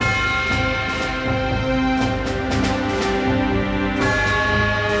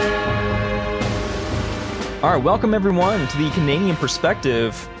All right, welcome everyone to the Canadian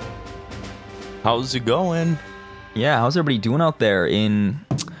Perspective. How's it going? Yeah, how's everybody doing out there in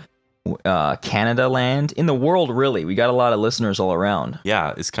Canada land? In the world, really. We got a lot of listeners all around.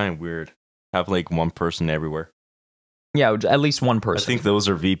 Yeah, it's kind of weird. Have like one person everywhere. Yeah, at least one person. I think those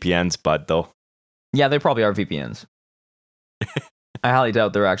are VPNs, bud, though. Yeah, they probably are VPNs. I highly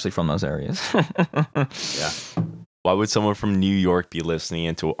doubt they're actually from those areas. Yeah. Why would someone from New York be listening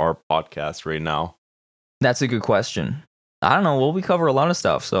into our podcast right now? That's a good question. I don't know. Well, we cover a lot of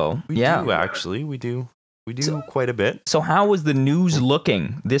stuff, so We yeah. do, actually. We do quite a bit. So how was the news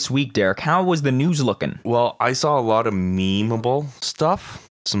looking this week, Derek? How was the news looking? Well, I saw a lot of memeable stuff,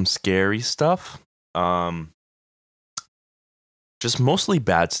 some scary stuff. Just mostly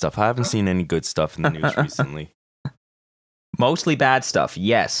bad stuff. I haven't seen any good stuff in the news recently. Mostly bad stuff,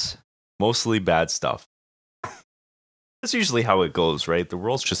 yes. Mostly bad stuff. That's usually how it goes, right? The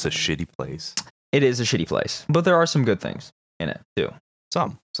world's just a shitty place. It is a shitty place, but there are some good things in it too.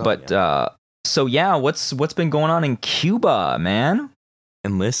 Some But yeah. So yeah, what's been going on in Cuba, man?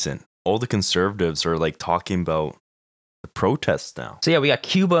 And listen, all the conservatives are like talking about the protests now. So yeah, we got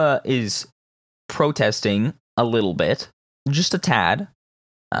Cuba is protesting a little bit, just a tad,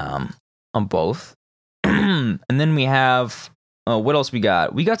 on both. And then we have what else we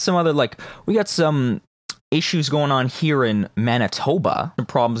got? We got some issues going on here in Manitoba. The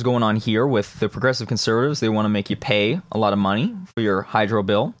problems going on here with the progressive conservatives. They want to make you pay a lot of money for your hydro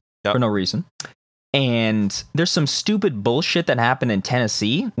bill for no reason. And there's some stupid bullshit that happened in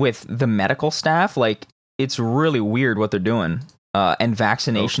Tennessee with the medical staff. Like, it's really weird what they're doing. And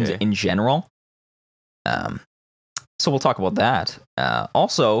vaccinations in general. So we'll talk about that.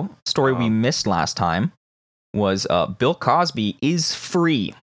 Also, story we missed last time was Bill Cosby is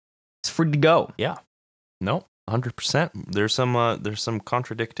free. It's free to go. Yeah. No, 100%. There's some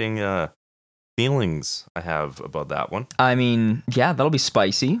contradicting feelings I have about that one. I mean, yeah, that'll be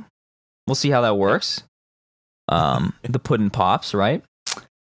spicy. We'll see how that works. The pudding pops, right?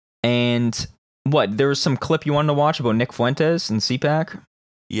 And what? There was some clip you wanted to watch about Nick Fuentes and CPAC?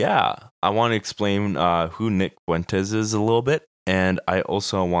 Yeah, I want to explain who Nick Fuentes is a little bit, and I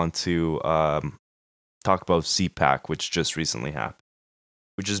also want to talk about CPAC, which just recently happened,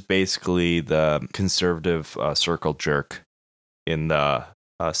 which is basically the conservative circle jerk in the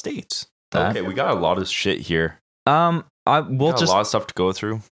States. Okay, we got a lot of shit here. We'll a just lot of stuff to go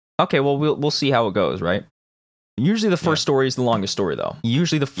through. Okay, well we'll see how it goes, right? Usually the first story is the longest story, though.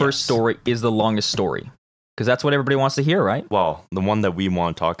 Usually the first story is the longest story, because that's what everybody wants to hear, right? Well, the one that we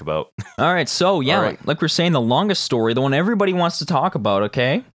want to talk about. All right, so yeah, All right. like we're saying, the longest story, the one everybody wants to talk about.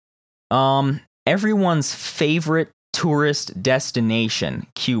 Okay, everyone's favorite tourist destination,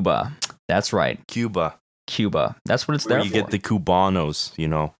 Cuba. That's right, Cuba. That's what it's Where there you for. get the Cubanos, you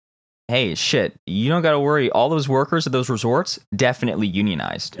know. Hey, shit, you don't got to worry. All those workers at those resorts, definitely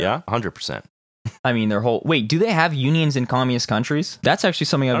unionized. Yeah, 100%. I mean, wait, do they have unions in communist countries? That's actually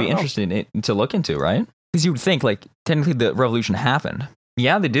something I'd be interested in to look into, right? Because you would think, like, technically the revolution happened.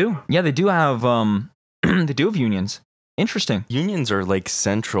 Yeah, they do. Yeah, they do have, they do have unions. Interesting. Unions are like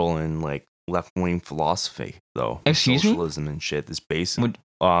central in like left-wing philosophy, though. Excuse me? Socialism and shit is basic.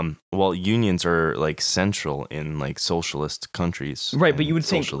 Well, unions are like central in like socialist countries. Right, but and you would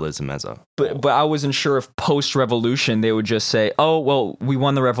think socialism as a But I wasn't sure if post-revolution they would just say, oh, well, we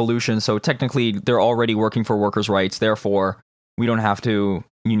won the revolution, so technically they're already working for workers' rights, therefore we don't have to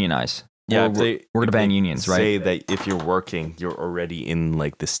unionize. Yeah, we're going to ban unions, right? Say that if you're working, you're already in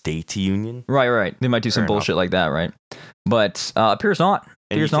like the state union. Right. They might do some bullshit like that, right? But appears not.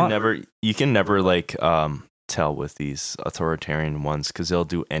 And you can never like tell with these authoritarian ones because they'll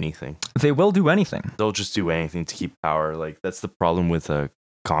do anything. They will do anything. They'll just do anything to keep power. Like that's the problem with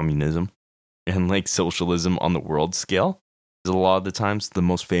communism and like socialism on the world scale. A lot of the times, the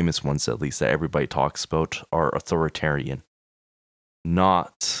most famous ones, at least that everybody talks about, are authoritarian,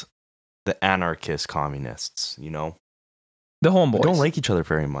 not the anarchist communists. You know, The homeboys. They don't like each other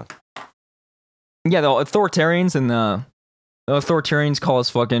very much. Yeah, the authoritarians and the authoritarians call us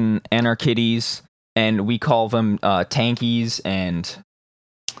fucking anarchides, and we call them tankies and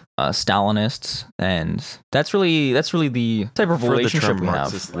Stalinists, and that's really the type of relationship we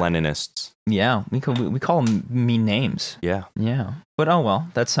have. Marxist-Leninists. Yeah, we call them mean names. Yeah, but oh well,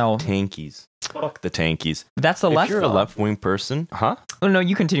 that's how. Tankies. Fuck the tankies. That's the left. If you're a left-wing person, huh? Oh no,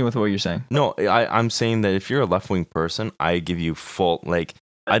 you continue with what you're saying. No, I'm saying that if you're a left-wing person, I give you full like.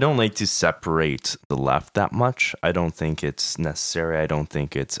 I don't like to separate the left that much. I don't think it's necessary. I don't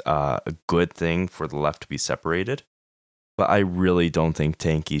think it's a good thing for the left to be separated. But I really don't think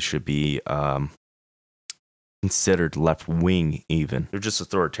tankies should be considered left-wing even. They're just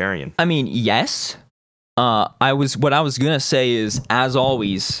authoritarian. I mean, yes, What I was gonna say is, as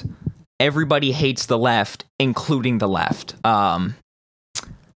always, everybody hates the left, including the left.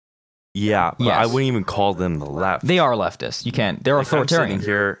 Yeah, but Yes. I wouldn't even call them the left. They are leftists. You can't. They're authoritarian. I'm sitting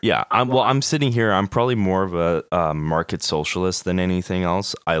here, yeah. I'm sitting here. I'm probably more of a market socialist than anything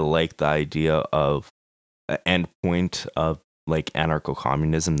else. I like the idea of an endpoint of like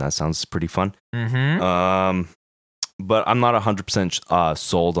anarcho-communism. That sounds pretty fun. Mm-hmm. But I'm not 100%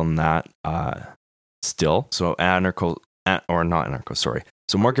 sold on that still. So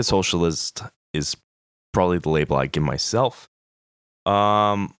So market socialist is probably the label I give myself.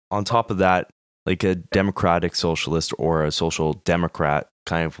 On top of that, like a democratic socialist or a social democrat,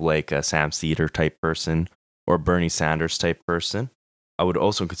 kind of like a Sam Cedar type person or Bernie Sanders type person, I would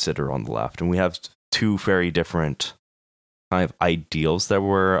also consider on the left. And we have two very different kind of ideals that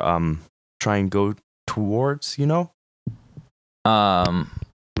we're trying to go towards, you know?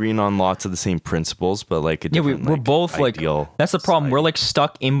 Agreeing on lots of the same principles, but like a different, we're both ideal like, that's the problem. society. We're like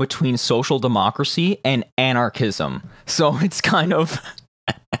stuck in between social democracy and anarchism. So it's kind of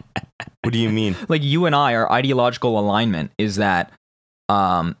What do you mean? like you and I, our ideological alignment is that,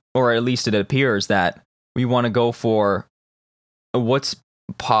 or at least it appears that we want to go for what's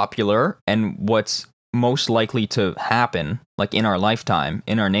popular and what's most likely to happen, like in our lifetime,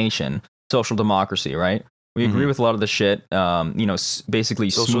 in our nation, social democracy, right? We agree with a lot of the shit, basically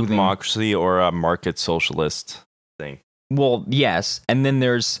Social smoothing. democracy or a market socialist thing. Well, yes, and then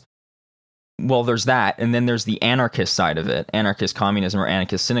there's that, and then there's the anarchist side of it, anarchist communism or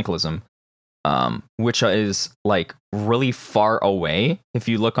anarchist syndicalism, which is like really far away if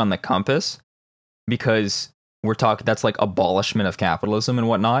you look on the compass, because that's like abolishment of capitalism and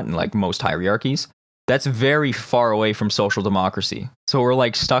whatnot, and like most hierarchies. That's very far away from social democracy. So we're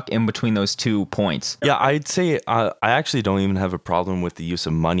like stuck in between those 2 points. Yeah, I'd say I actually don't even have a problem with the use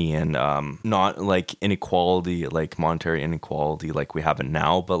of money and not like inequality, like monetary inequality like we have it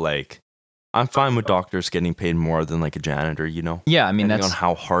now, but like I'm fine with doctors getting paid more than like a janitor, you know? Yeah, I mean, depending that's on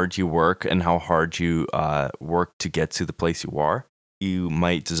how hard you work and how hard you work to get to the place you are. You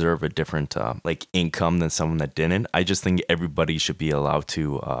might deserve a different like income than someone that didn't. I just think everybody should be allowed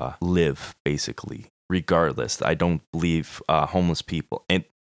to live, basically, regardless. I don't believe homeless people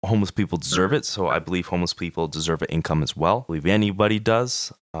deserve it. So I believe homeless people deserve an income as well. I believe anybody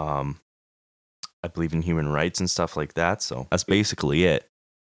does. I believe in human rights and stuff like that. So that's basically it.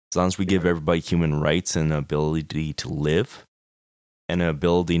 As long as we give everybody human rights and an ability to live and an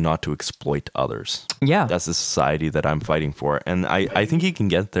ability not to exploit others. Yeah. That's the society that I'm fighting for. And I think you can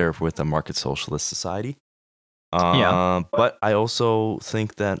get there with a market socialist society. But I also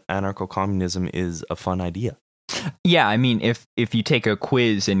think that anarcho-communism is a fun idea. Yeah, I mean, if you take a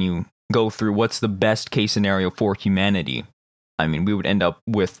quiz and you go through what's the best case scenario for humanity, I mean, we would end up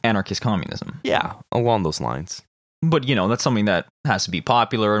with anarchist communism. Yeah, along those lines. But, that's something that has to be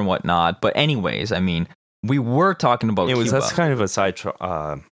popular and whatnot. But anyways, I mean, we were talking about Cuba. That's kind of a sidetrack.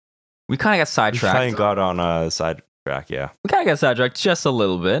 We kind of got sidetracked. We kind of got on a sidetrack, yeah. We kind of got sidetracked just a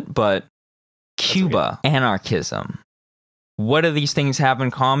little bit, but Cuba, anarchism. What do these things have in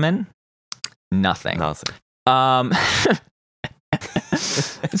common? Nothing.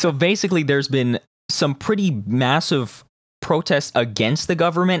 So basically, there's been some pretty massive protests against the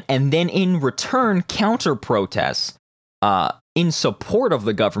government, and then in return, counter protests in support of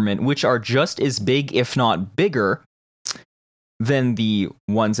the government, which are just as big, if not bigger, than the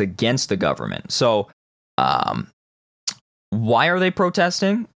ones against the government. So, why are they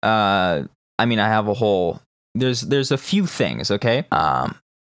protesting? I mean, I have a whole. There's a few things, okay?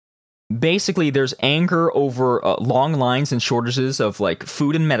 Basically, there's anger over long lines and shortages of like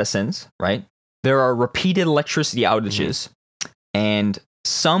food and medicines, right? There are repeated electricity outages, and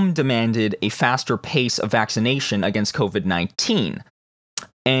some demanded a faster pace of vaccination against COVID-19.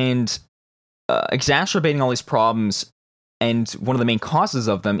 And exacerbating all these problems, and one of the main causes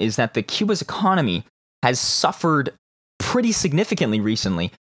of them is that Cuba's economy has suffered pretty significantly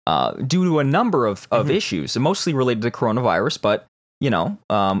recently due to a number of issues, mostly related to coronavirus, but,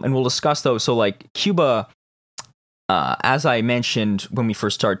 and we'll discuss those. So, like, Cuba, as I mentioned when we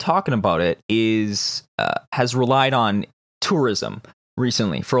first started talking about it, has relied on tourism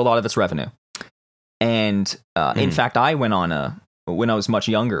recently for a lot of its revenue. And in fact, I went on when I was much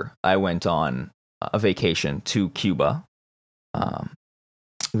younger, I went on a vacation to Cuba.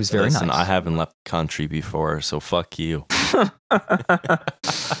 It was very nice. I haven't left the country before, so fuck you.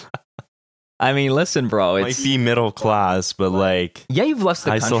 I mean, listen, bro. It might be middle class, but like... Yeah, you've left the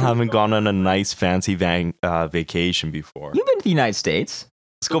country. I still haven't gone on a nice, fancy vacation before. You've been to the United States.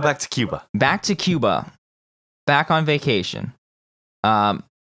 Let's go back to Cuba. Back to Cuba. Back on vacation.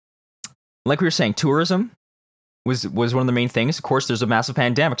 like we were saying, tourism was one of the main things. Of course, there's a massive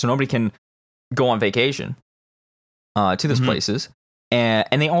pandemic, so nobody can go on vacation to these places.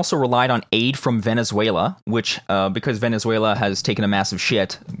 And they also relied on aid from Venezuela, which, because Venezuela has taken a massive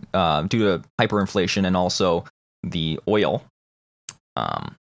shit due to hyperinflation and also the oil,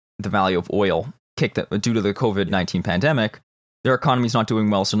 the value of oil kicked due to the COVID-19 pandemic. Their economy's not doing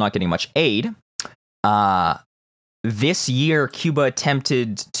well, so not getting much aid. This year, Cuba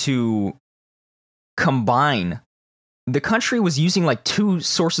attempted to combine. The country was using like two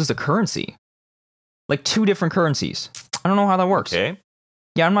sources of currency, like two different currencies. I don't know how that works. Okay.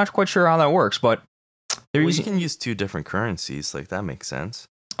 Yeah, I'm not quite sure how that works, but they're using. You can use two different currencies. Like, that makes sense.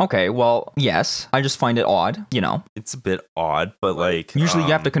 Okay, well, yes. I just find it odd, It's a bit odd, but like... Usually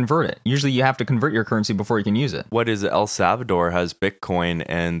you have to convert it. Usually you have to convert your currency before you can use it. What is it? El Salvador has Bitcoin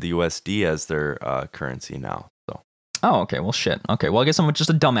and the USD as their currency now. So. Oh, okay. Well, shit. Okay, well, I guess I'm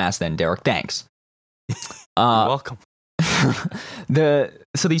just a dumbass then, Derek. Thanks. You're welcome.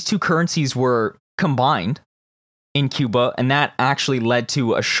 So these two currencies were combined in Cuba, and that actually led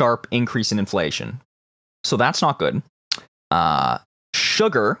to a sharp increase in inflation. So that's not good.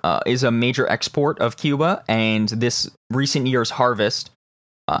 Sugar is a major export of Cuba, and this recent year's harvest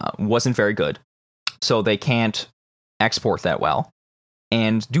wasn't very good. So they can't export that well.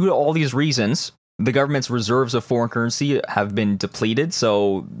 And due to all these reasons, the government's reserves of foreign currency have been depleted,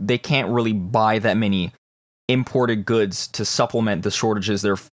 so they can't really buy that many imported goods to supplement the shortages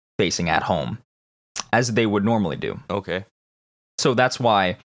they're facing at home, as they would normally do. Okay. So that's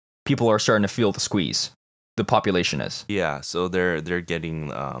why people are starting to feel the squeeze. The population is. Yeah, so they're getting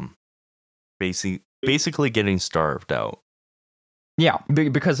basically getting starved out. Yeah,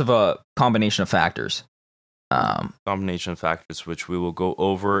 because of a combination of factors. Combination of factors, which we will go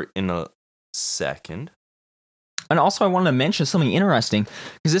over in a second. And also, I wanted to mention something interesting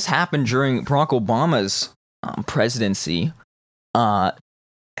because this happened during Barack Obama's presidency.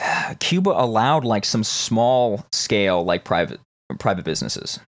 Cuba allowed like some small scale like private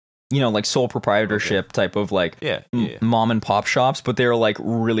businesses. Like sole proprietorship type of like mom and pop shops, but they're like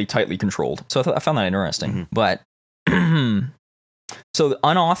really tightly controlled. So I found that interesting. But so the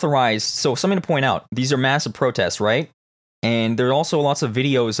unauthorized. So something to point out: these are massive protests, right? And there are also lots of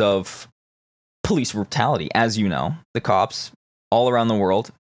videos of police brutality, as you know. The cops all around the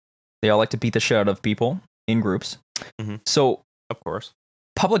world, they all like to beat the shit out of people in groups. So of course,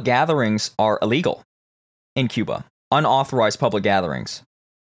 public gatherings are illegal in Cuba. Unauthorized public gatherings.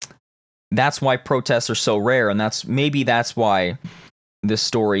 That's why protests are so rare, and that's why this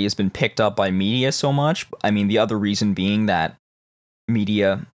story has been picked up by media so much. I mean, the other reason being that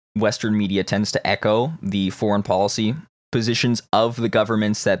Western media tends to echo the foreign policy positions of the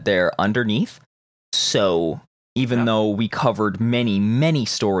governments that they're underneath. So even though we covered many, many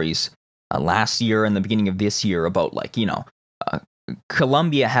stories last year and the beginning of this year about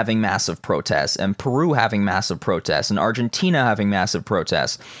Colombia having massive protests and Peru having massive protests and Argentina having massive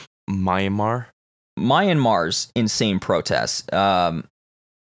protests, Myanmar's insane protests.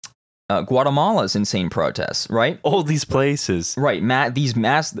 Guatemala's insane protests, right? All these places. Right.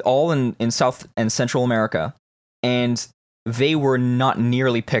 All in South and Central America. And they were not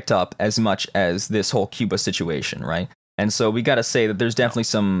nearly picked up as much as this whole Cuba situation, right? And so we got to say that there's definitely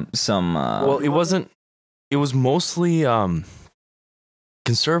some well, it was mostly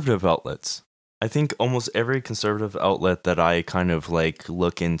conservative outlets. I think almost every conservative outlet that I kind of like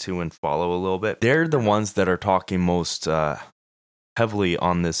look into and follow a little bit, they're the ones that are talking most heavily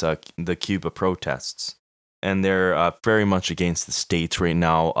on this the Cuba protests, and they're very much against the states right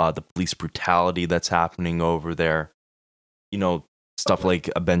now. The police brutality that's happening over there, stuff like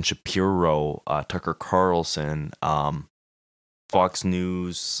Ben Shapiro, Tucker Carlson, Fox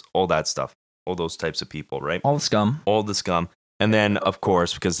News, all that stuff, all those types of people, right? All the scum. And then, of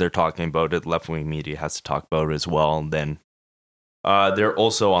course, because they're talking about it, left-wing media has to talk about it as well. And then they're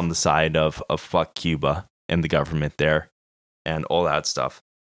also on the side of fuck Cuba and the government there and all that stuff.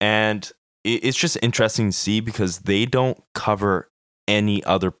 And it's just interesting to see because they don't cover any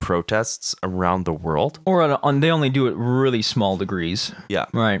other protests around the world. Or they only do it really small degrees. Yeah.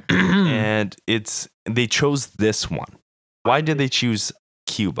 Right. And they chose this one. Why did they choose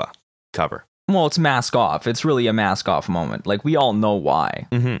Cuba cover? Well, it's mask off. It's really a mask off moment. Like, we all know why.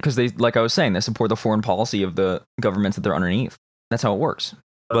 Because they, like I was saying, they support the foreign policy of the governments that they're underneath. That's how it works.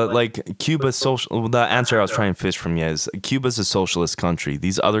 But like Cuba's social, the answer I was trying to fish from you is Cuba's a socialist country.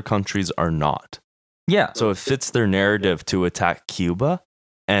 These other countries are not. Yeah. So it fits their narrative to attack Cuba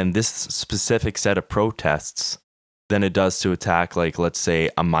and this specific set of protests than it does to attack, like, let's say,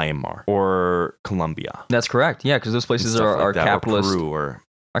 a Myanmar or Colombia. That's correct. Yeah, because those places are like capitalist. Or Peru or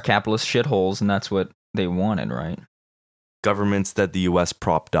are capitalist shitholes, and that's what they wanted, right? Governments that the U.S.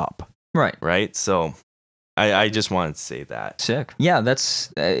 propped up, Right. right? So I just wanted to say that. Sick. Yeah,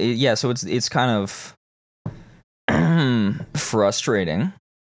 that's yeah. So it's kind of frustrating.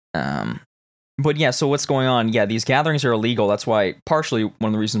 But yeah, so what's going on? Yeah, these gatherings are illegal. That's why, partially, one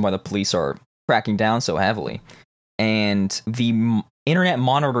of the reasons why the police are cracking down so heavily. And the internet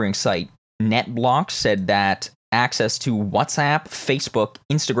monitoring site NetBlocks said that access to WhatsApp, Facebook,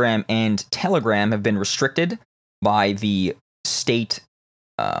 Instagram, and Telegram have been restricted by the state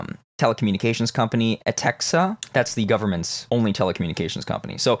telecommunications company Etexa. That's the government's only telecommunications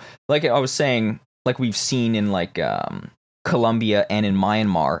company. So, like I was saying, like we've seen in like Colombia and in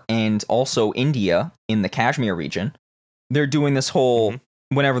Myanmar, and also India in the Kashmir region, they're doing this whole,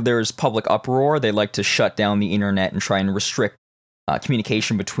 whenever there's public uproar, they like to shut down the internet and try and restrict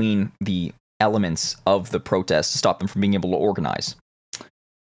communication between the elements of the protest to stop them from being able to organize.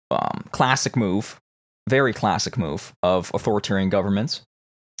 Classic move, very classic move of authoritarian governments.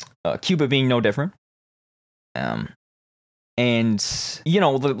 Cuba being no different. And, you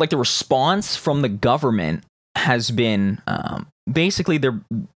know, the response from the government has been basically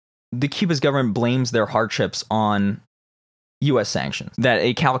the Cuba's government blames their hardships on U.S. sanctions. That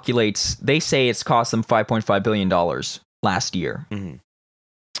it calculates, they say it's cost them $5.5 billion last year.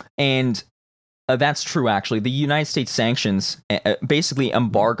 And that's true, actually. The United States sanctions, basically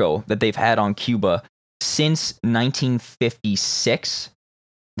embargo that they've had on Cuba since 1956,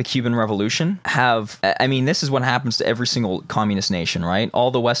 the Cuban Revolution, have, I mean, this is what happens to every single communist nation, right?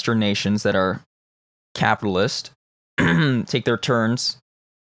 All the Western nations that are capitalist take their turns.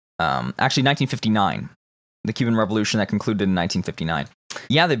 Actually, 1959, the Cuban Revolution that concluded in 1959.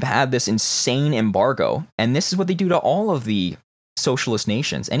 Yeah, they've had this insane embargo, and this is what they do to all of the socialist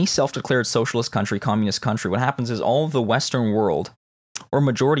nations. Any self-declared socialist country, communist country, what happens is all of the Western world, or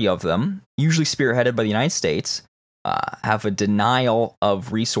majority of them, usually spearheaded by the United States, have a denial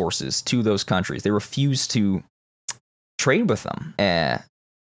of resources to those countries. They refuse to trade with them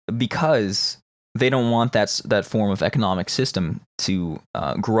because they don't want that form of economic system to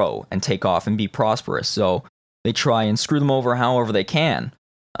grow and take off and be prosperous. So they try and screw them over however they can.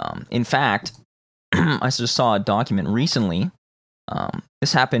 In fact, I just saw a document recently.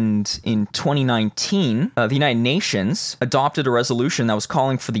 This happened in 2019. The United Nations adopted a resolution that was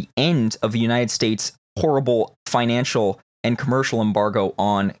calling for the end of the United States' horrible financial and commercial embargo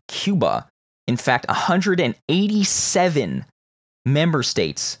on Cuba. In fact, 187 member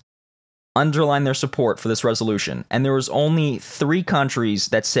states underlined their support for this resolution, and there was only 3 countries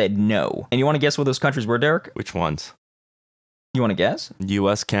that said no. And you want to guess what those countries were, Derek? Which ones? You want to guess?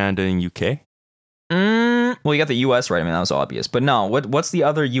 U.S., Canada, and U.K.? Well, you got the U.S. right. I mean, that was obvious. But no, what's the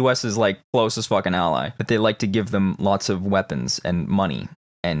other U.S.'s like closest fucking ally that they like to give them lots of weapons and money?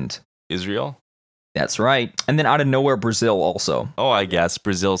 And Israel? That's right. And then out of nowhere, Brazil also. Oh, I guess.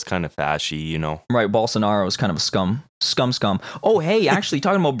 Brazil's kind of fashy, you know. Right, Bolsonaro is kind of a scum. Oh, hey, actually,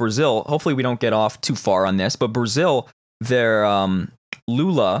 talking about Brazil, hopefully we don't get off too far on this, but Brazil, their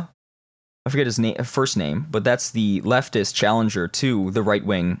Lula, I forget his first name, but that's the leftist challenger to the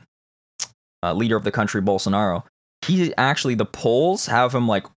right-wing leader of the country, Bolsonaro. He actually, the polls have him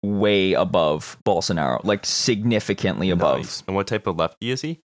like way above Bolsonaro, like significantly above. Nice. And what type of lefty is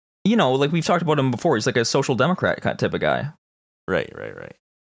he? You know, like we've talked about him before. He's like a social democrat type of guy. Right.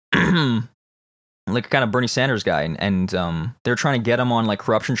 Like a kind of Bernie Sanders guy. And they're trying to get him on like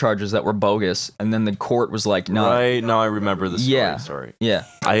corruption charges that were bogus. And then the court was like, no. Right. Now I remember the story. Yeah. Sorry. Yeah.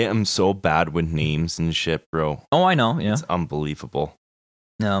 I am so bad with names and shit, bro. Oh, I know. Yeah. It's unbelievable.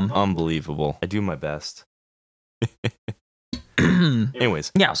 Unbelievable. I do my best.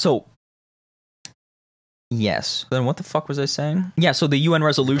 Anyways. Yeah, so yes. Then what the fuck was I saying? Yeah, so the UN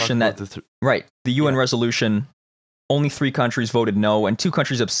resolution that right, the UN resolution, only 3 countries voted no and 2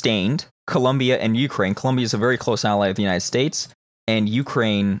 countries abstained, Colombia and Ukraine. Colombia is a very close ally of the United States, and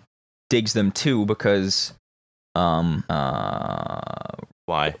Ukraine digs them too because why?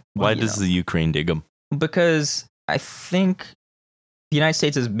 Why does the Ukraine dig them? Because I think the United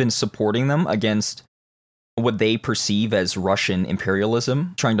States has been supporting them against what they perceive as Russian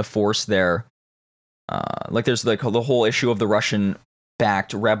imperialism, trying to force their, like there's like the whole issue of the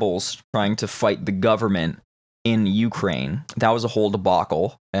Russian-backed rebels trying to fight the government in Ukraine. That was a whole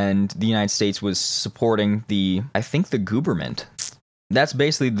debacle, and the United States was supporting the government. That's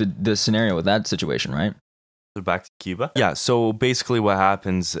basically the scenario with that situation, right? Back to Cuba? Yeah, so basically what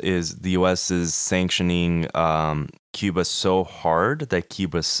happens is the U.S. is sanctioning Cuba so hard that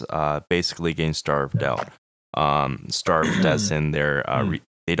Cuba's basically getting starved out. Starved as in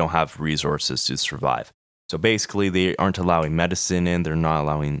they don't have resources to survive. So basically, they aren't allowing medicine in. They're not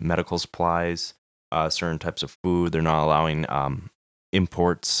allowing medical supplies, certain types of food. They're not allowing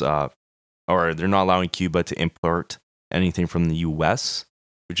imports, or they're not allowing Cuba to import anything from the U.S.,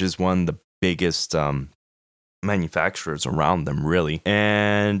 which is one of the biggest manufacturers around them, really.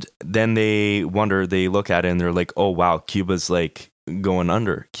 And then they look at it and they're like, oh, wow, Cuba's like going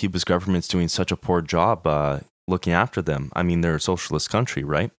under. Cuba's government's doing such a poor job looking after them. I mean, they're a socialist country,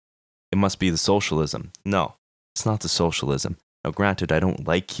 right? It must be the socialism. No, it's not the socialism. Now, granted, I don't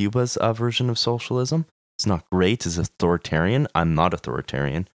like Cuba's version of socialism. It's not great. It's authoritarian. I'm not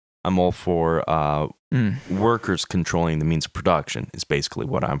authoritarian. I'm all for workers controlling the means of production is basically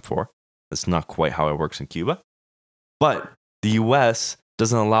what I'm for. That's not quite how it works in Cuba. But the US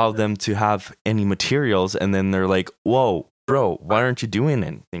doesn't allow them to have any materials, and then they're like, whoa, bro, why aren't you doing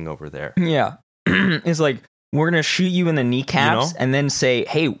anything over there? Yeah. It's like, we're going to shoot you in the kneecaps and then say,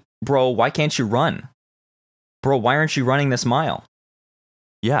 hey, bro, why can't you run? Bro, why aren't you running this mile?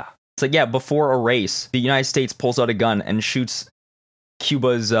 Yeah. It's like, yeah, before a race, the United States pulls out a gun and shoots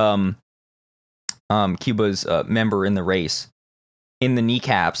Cuba's member in the race in the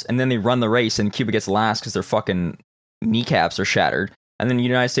kneecaps, and then they run the race and Cuba gets last because their fucking kneecaps are shattered. And then the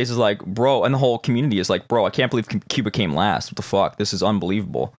United States is like, bro, and the whole community is like, bro, I can't believe Cuba came last. What the fuck? This is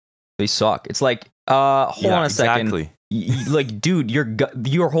unbelievable. They suck. It's like, hold on a second. Exactly. Like, dude,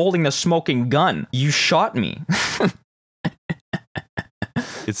 you're holding the smoking gun. You shot me.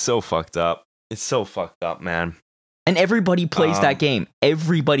 It's so fucked up. It's so fucked up, man. And everybody plays that game.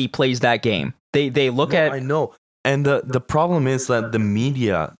 Everybody plays that game. They look at. I know. And the problem is that the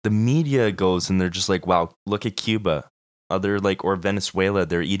media goes and they're just like, wow, look at Cuba. They're like, or Venezuela,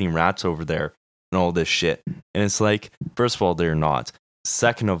 they're eating rats over there and all this shit. And it's like, first of all, they're not.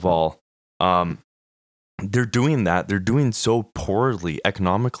 Second of all, they're doing that. They're doing so poorly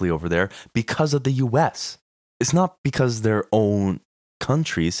economically over there because of the US. It's not because their own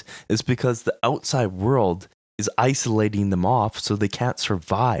countries. It's because the outside world is isolating them off so they can't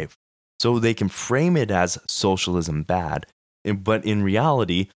survive. So they can frame it as socialism bad. But in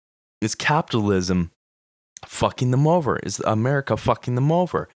reality, it's capitalism fucking them over. It's America fucking them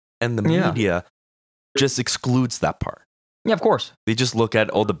over. And the media just excludes that part. Yeah, of course. They just look at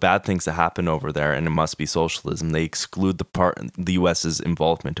all the bad things that happen over there and it must be socialism. They exclude the part, the US's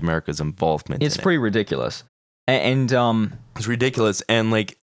involvement, America's involvement. It's pretty ridiculous. And it's ridiculous. And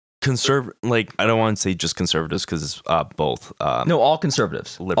like I don't want to say just conservatives because it's both. No, all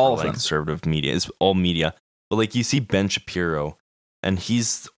conservatives. Liberal all of and them. Conservative media. It's all media. But like you see Ben Shapiro and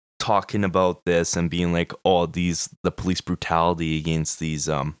he's talking about this and being like, oh, the police brutality against these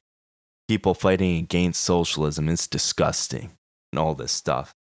people fighting against socialism is disgusting and all this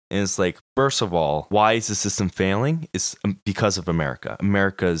stuff. And it's like, first of all, why is the system failing? It's because of America.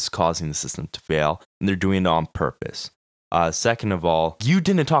 America is causing the system to fail, and they're doing it on purpose. Second of all, you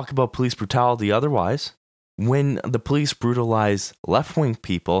didn't talk about police brutality otherwise. When the police brutalize left-wing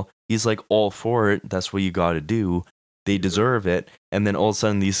people, he's like, all for it. That's what you got to do. They deserve it. And then all of a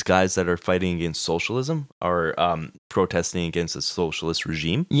sudden, these guys that are fighting against socialism are protesting against a socialist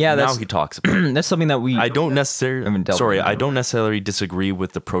regime. Yeah, now he talks about it. That's something that I don't necessarily disagree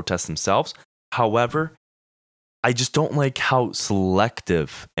with the protests themselves. However, I just don't like how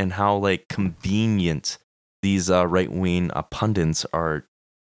selective and how like convenient these right-wing pundits are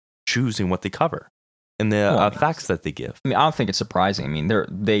choosing what they cover and the facts that they give. I mean, I don't think it's surprising. I mean,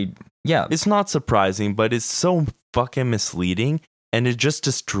 it's not surprising, but it's so fucking misleading, and it just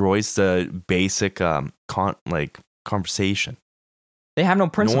destroys the basic conversation. They have no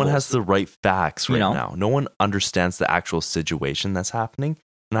principles. No one has the right facts now. No one understands the actual situation that's happening,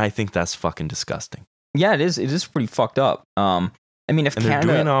 and I think that's fucking disgusting. Yeah, it is. It is pretty fucked up. I mean, if Canada,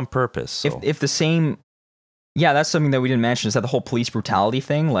 they're doing it on purpose. So. If the same, that's something that we didn't mention. Is that the whole police brutality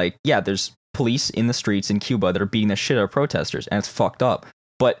thing? Like, there's police in the streets in Cuba that are beating the shit out of protesters, and it's fucked up.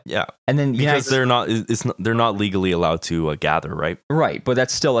 But and then because they're not legally allowed to gather, right? Right, but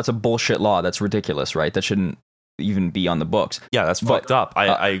that's a bullshit law. That's ridiculous, right? That shouldn't even be on the books. Yeah, that's fucked up.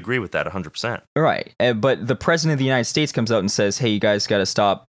 I agree with that 100%. Right, but the president of the United States comes out and says, "Hey, you guys got to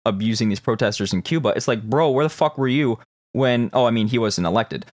stop abusing these protesters in Cuba." It's like, bro, where the fuck were you when? Oh, I mean, he wasn't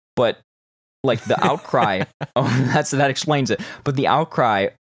elected, but like the outcry. That explains it. But the outcry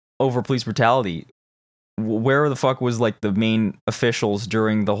over police brutality. Where the fuck was like the main officials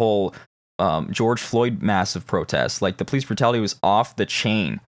during the whole George Floyd massive protest? Like the police brutality was off the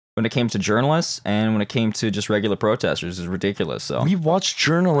chain when it came to journalists and when it came to just regular protesters. It's ridiculous. So we watched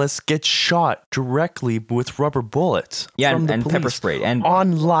journalists get shot directly with rubber bullets. Yeah, and pepper spray and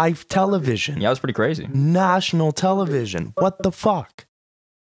on live television. Yeah, it was pretty crazy. National television. What the fuck?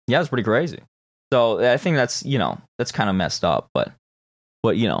 Yeah, it was pretty crazy. So I think that's that's kind of messed up, but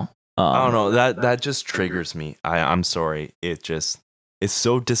I don't know. That just triggers me. I'm sorry. It's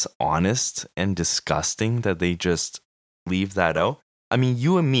so dishonest and disgusting that they just leave that out. I mean,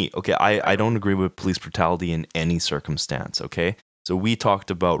 you and me, okay, I don't agree with police brutality in any circumstance, okay? So we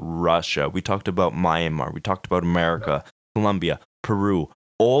talked about Russia, we talked about Myanmar, we talked about America, Colombia, Peru,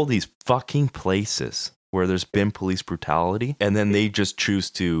 all these fucking places where there's been police brutality, and then they just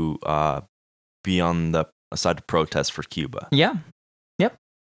choose to be on the side of protest for Cuba. Yeah. Yep.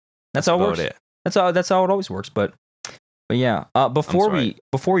 That's how it works. That's how it always works. But yeah. Before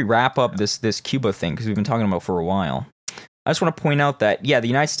we wrap up this Cuba thing, because we've been talking about it for a while, I just want to point out that the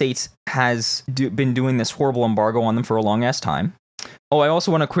United States has been doing this horrible embargo on them for a long ass time. Oh, I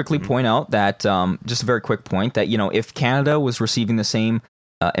also want to quickly point out that just a very quick point that if Canada was receiving the same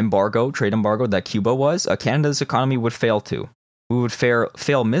trade embargo that Cuba was, Canada's economy would fail too. We would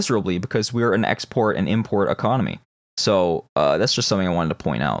fail miserably because we're an export and import economy. So that's just something I wanted to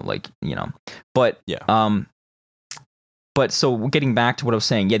point out, But yeah. But so getting back to what I was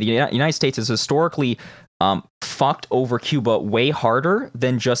saying, the United States has historically fucked over Cuba way harder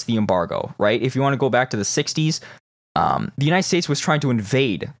than just the embargo, right? If you want to go back to the 60s, the United States was trying to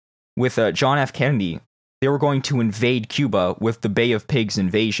invade with John F. Kennedy. They were going to invade Cuba with the Bay of Pigs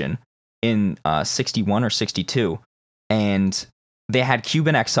invasion in 61 or 62. And they had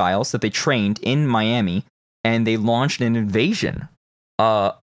Cuban exiles that they trained in Miami, and they launched an invasion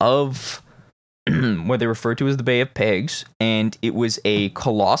of what they referred to as the Bay of Pigs, and it was a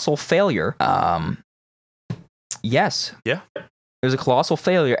colossal failure. Yes. Yeah. It was a colossal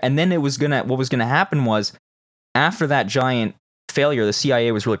failure, and then what was gonna happen was, after that giant failure, the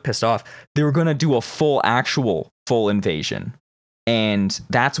CIA was really pissed off. They were gonna do a full invasion, and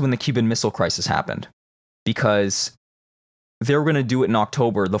that's when the Cuban Missile Crisis happened, because they were gonna do it in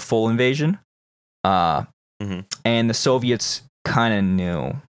October, the full invasion. And the Soviets kind of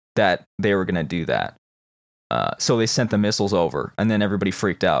knew that they were going to do that. So they sent the missiles over, and then everybody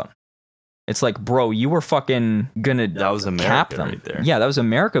freaked out. It's like, bro, you were fucking going to cap them. Right there. Yeah, that was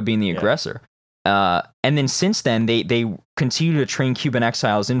America being the aggressor. And then since then, they continue to train Cuban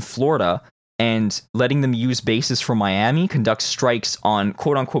exiles in Florida and letting them use bases from Miami, conduct strikes on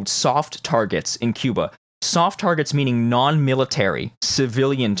quote-unquote soft targets in Cuba. Soft targets meaning non-military,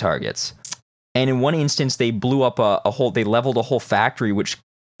 civilian targets. And in one instance, they blew up they leveled a whole factory, which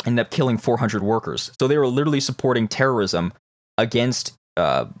ended up killing 400 workers. So they were literally supporting terrorism against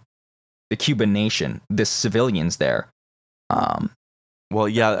the Cuban nation, the civilians there. Well,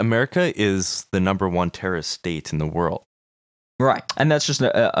 yeah, America is the number one terrorist state in the world. Right. And that's just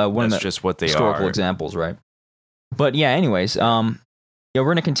one of the just what they historical examples, right? But yeah, anyways, we're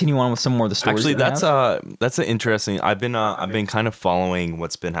gonna continue on with some more of the stories. Actually, that's an interesting. I've been kind of following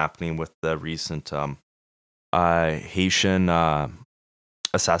what's been happening with the recent Haitian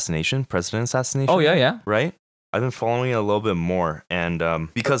president assassination. Oh yeah. Right. I've been following it a little bit more, and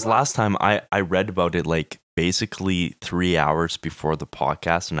because last time I read about it like basically 3 hours before the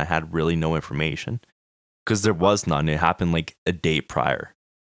podcast, and I had really no information because there was none. It happened like a day prior,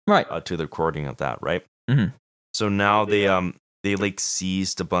 right, to the recording of that, right? Mm-hmm. So now they like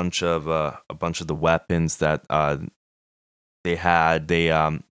seized a bunch of the weapons that they had.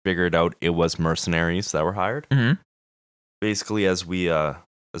 They figured out it was mercenaries that were hired. Mm-hmm. Basically, as we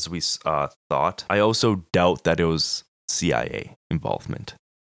thought. I also doubt that it was CIA involvement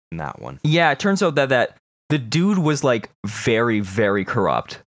in that one. Yeah, it turns out that the dude was like very, very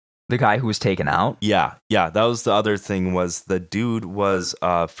corrupt. The guy who was taken out. Yeah. That was the other thing. Was the dude was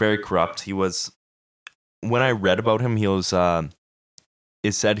very corrupt. He was. When I read about him, he was.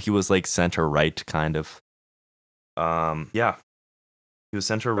 It said he was like center right, kind of. Yeah, he was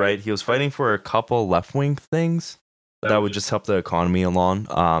center right. He was fighting for a couple left wing things that would just help the economy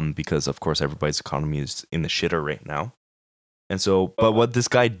along. Because of course everybody's economy is in the shitter right now. And so, but what this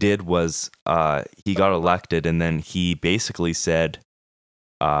guy did was, he got elected, and then he basically said,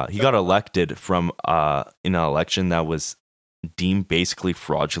 he got elected from in an election that was deemed basically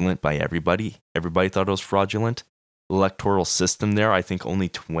fraudulent by everybody. Everybody thought it was fraudulent. Electoral system there, I think only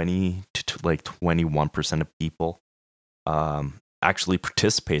 20 to like 21% of people actually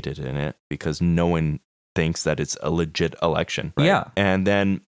participated in it because no one thinks that it's a legit election. Right? Yeah. And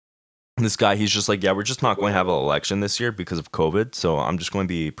then this guy, he's just like, yeah, we're just not going to have an election this year because of COVID. So I'm just going to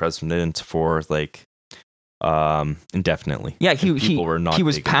be president for like indefinitely. Yeah, he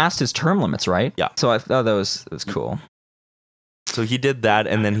was past his term limits, right? Yeah. So I thought that was cool. So he did that,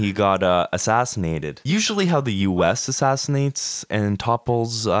 and then he got assassinated. Usually how the U.S. assassinates and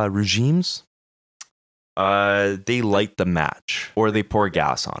topples regimes, they light the match, or they pour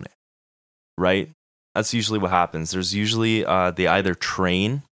gas on it, right? That's usually what happens. There's usually they either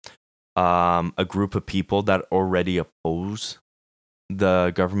train a group of people that already oppose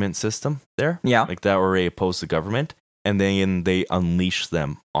the government system there. Yeah. Like that already oppose the government, and then they unleash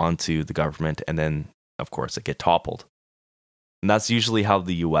them onto the government, and then of course they get toppled. And that's usually how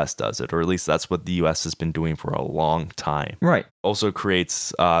the US does it, or at least that's what the US has been doing for a long time. Right. Also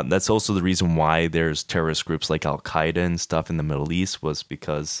creates, that's also the reason why there's terrorist groups like Al Qaeda and stuff in the Middle East, was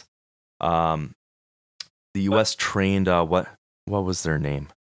because the US trained, what was their name?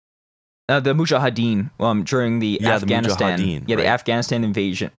 The Mujahideen during the Afghanistan. The Mujahideen, the right. Afghanistan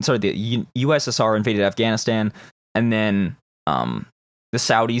invasion. Sorry, the USSR invaded Afghanistan, and then the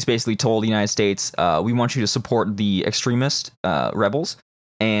Saudis basically told the United States, we want you to support the extremist rebels.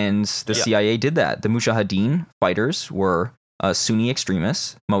 And the CIA did that. The Mujahideen fighters were Sunni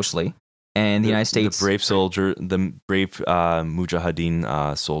extremists, mostly. And the United States... The brave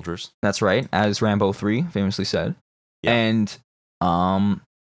Mujahideen soldiers. That's right, as Rambo 3 famously said. Yeah. And,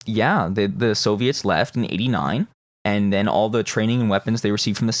 the Soviets left in 1989. And then all the training and weapons they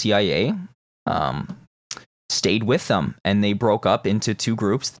received from the CIA... stayed with them, and they broke up into two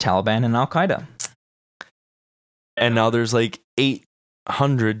groups, the Taliban and Al Qaeda. And now there's like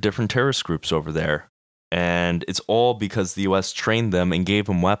 800 different terrorist groups over there, and it's all because the US trained them and gave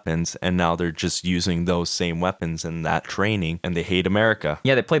them weapons, and now they're just using those same weapons and that training, and they hate America.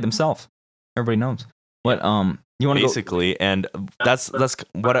 Yeah, they played themselves. Everybody knows. But you want to basically, and that's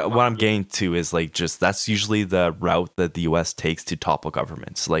what I'm getting to is like just that's usually the route that the US takes to topple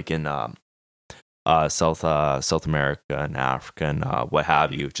governments, like in South America and Africa and what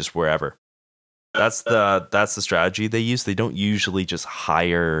have you, just wherever. That's the strategy they use. They don't usually just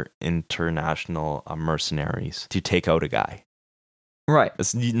hire international mercenaries to take out a guy. Right.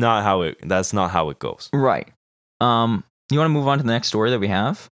 That's not how it goes. Right. You want to move on to the next story that we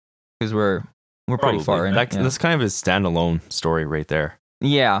have, because we're pretty far in. That's kind of a standalone story right there.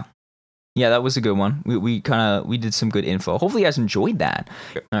 Yeah. Yeah, that was a good one. We did some good info. Hopefully you guys enjoyed that.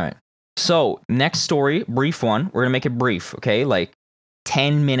 Okay. All right. So, next story, brief one. We're going to make it brief, okay? Like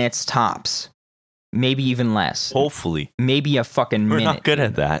 10 minutes tops. Maybe even less. Hopefully. Maybe a fucking minute. We're not good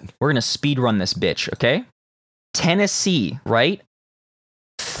at that. We're going to speed run this bitch, okay? Tennessee, right?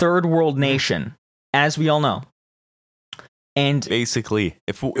 Third world nation, as we all know. And basically,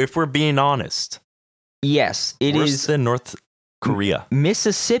 if we're being honest. Yes, it worse is than North Korea.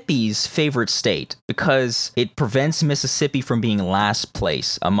 Mississippi's favorite state, because it prevents Mississippi from being last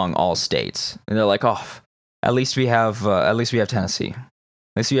place among all states. And they're like, oh, at least we have Tennessee.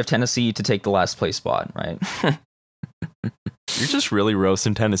 At least we have Tennessee to take the last place spot, right? You're just really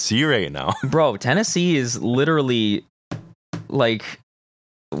roasting Tennessee right now. Bro, Tennessee is literally like,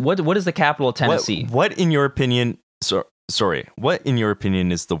 what is the capital of Tennessee? What in your opinion, what in your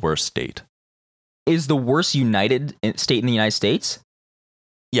opinion is the worst state? Is the worst United state in the United States?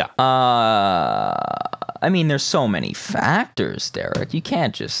 Yeah. I mean, there's so many factors, Derek. You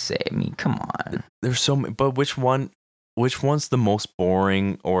can't just say, I mean, come on. There's so many, but which one's the most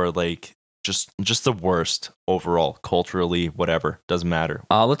boring, or like just the worst overall, culturally, whatever, doesn't matter.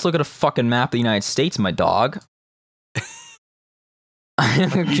 Let's look at a fucking map of the United States, my dog.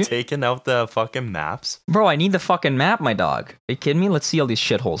 Are you taking out the fucking maps? Bro, I need the fucking map, my dog. Are you kidding me? Let's see all these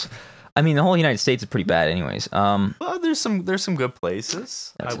shitholes. I mean, the whole United States is pretty bad anyways. Well, there's some good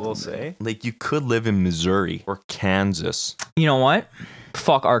places, I will say. Like, you could live in Missouri or Kansas. You know what?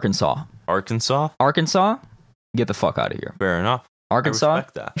 Fuck Arkansas. Arkansas? Get the fuck out of here. Fair enough. Arkansas? I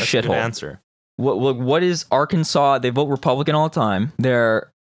respect that. That's a good answer. What is Arkansas? They vote Republican all the time.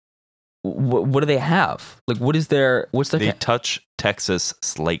 What do they have? Like, what's their... They touch Texas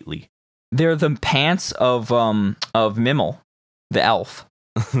slightly. They're the pants of Mimmel, the elf.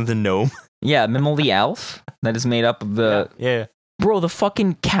 The gnome? Yeah, Mimmel the elf. That is made up of the... Yeah. Bro, the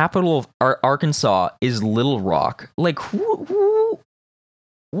fucking capital of Arkansas is Little Rock. Like, who?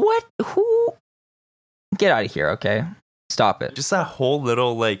 What? Who? Get out of here, okay? Stop it. Just that whole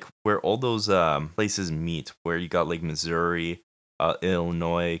little, like, where all those places meet, where you got, like, Missouri,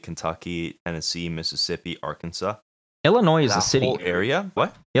 Illinois, Kentucky, Tennessee, Mississippi, Arkansas. Illinois is a city. Whole area?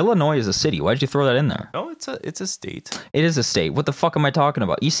 What? Illinois is a city. Why'd you throw that in there? No, it's a state. It is a state. What the fuck am I talking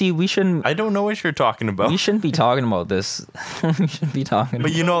about? You see, we shouldn't... I don't know what you're talking about. We shouldn't be talking about this. We shouldn't be talking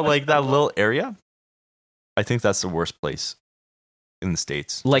But you know, like, that little area? I think that's the worst place in the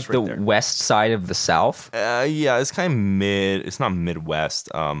States. Like the west side of the South? Yeah, it's kind of it's not Midwest.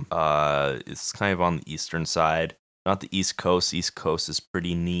 It's kind of on the eastern side. Not the East Coast. East Coast is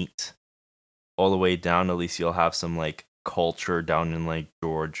pretty neat. All the way down, at least you'll have some like culture down in like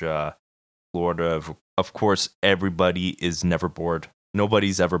Georgia, Florida. Of course, everybody is never bored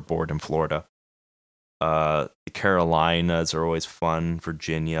Nobody's ever bored in Florida. The Carolinas are always fun,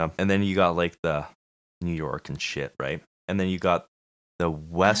 Virginia. And then you got like the New York and shit, right? And then you got the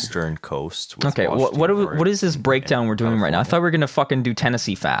western coast. With Okay, what is this breakdown we're doing right now? I thought we were going to fucking do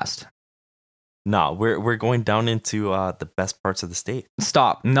Tennessee fast. No, we're going down into the best parts of the state.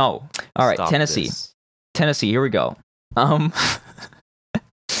 Stop. No. All right, Stop Tennessee. this. Tennessee, here we go.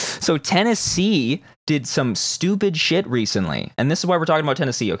 So Tennessee did some stupid shit recently. And this is why we're talking about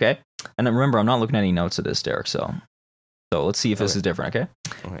Tennessee, okay? And then remember, I'm not looking at any notes of this, Derek, so let's see if this is different, okay?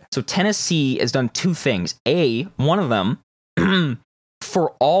 So Tennessee has done two things. One of them,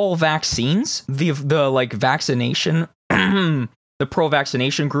 for all vaccines, the like vaccination, the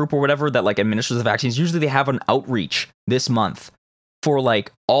pro-vaccination group or whatever that like administers the vaccines, usually they have an outreach this month for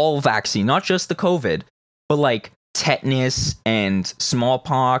like all vaccine, not just the COVID, but like tetanus and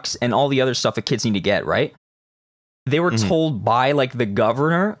smallpox and all the other stuff that kids need to get, right? They were told by like the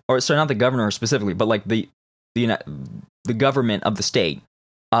governor, or sorry, not the governor specifically, but like the government of the state,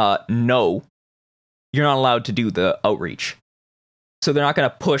 no, you're not allowed to do the outreach. So they're not going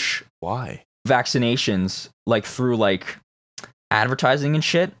to push vaccinations like through like advertising and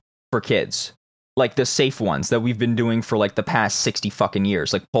shit for kids. Like the safe ones that we've been doing for like the past 60 fucking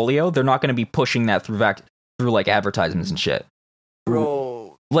years. Like polio, they're not going to be pushing that through like advertisements and shit.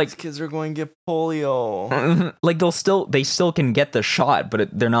 Bro, like these kids are going to get polio. Like they still can get the shot, but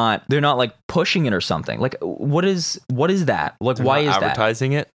they're not like pushing it or something. Like what is that? Like They're why not is that?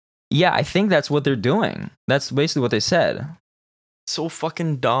 Advertising it? Yeah, I think that's what they're doing. That's basically what they said. So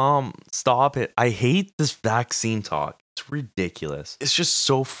fucking dumb. Stop it. I hate this vaccine talk. It's ridiculous. It's just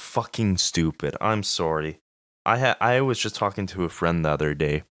so fucking stupid. I'm sorry. I was just talking to a friend the other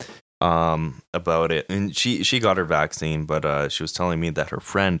day about it, and she got her vaccine, but she was telling me that her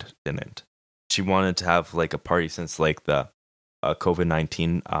friend didn't. She wanted to have like a party since like the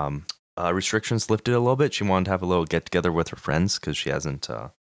COVID-19 restrictions lifted a little bit. She wanted to have a little get together with her friends because she hasn't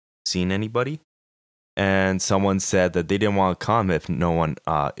seen anybody. And someone said that they didn't want to come if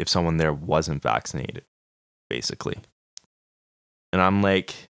if someone there wasn't vaccinated, basically. And I'm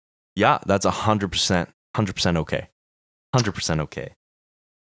like, yeah, that's 100% okay. 100% okay.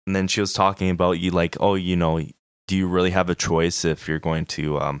 And then she was talking about you like, oh, do you really have a choice if you're going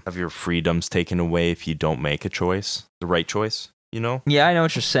to have your freedoms taken away if you don't make a choice, the right choice, Yeah, I know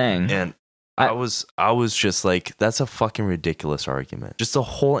what you're saying. And I was just like, that's a fucking ridiculous argument. Just the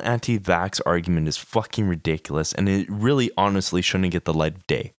whole anti-vax argument is fucking ridiculous, and it really honestly shouldn't get the light of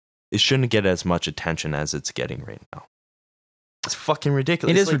day. It shouldn't get as much attention as it's getting right now. It's fucking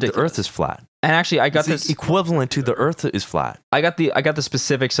ridiculous. It is like ridiculous. The Earth is flat. And actually, I got it's this equivalent to the Earth is flat. I got the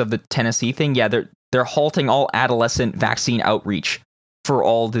specifics of the Tennessee thing. Yeah, they're halting all adolescent vaccine outreach for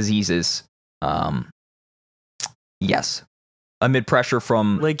all diseases. Yes, amid pressure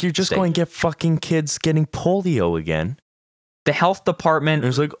from like you're just state. going to get fucking kids getting polio again. The health department.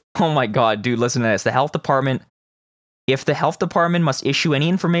 It's like, oh my god, dude, listen to this. The health department. If the health department must issue any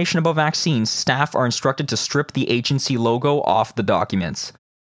information about vaccines, staff are instructed to strip the agency logo off the documents.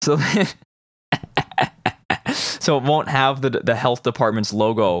 So, so it won't have the health department's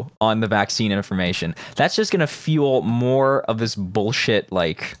logo on the vaccine information. That's just going to fuel more of this bullshit,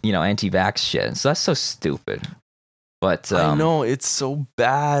 like, anti-vax shit. So that's so stupid. But I know, it's so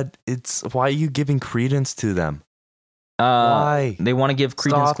bad. Why are you giving credence to them? Why? They want to give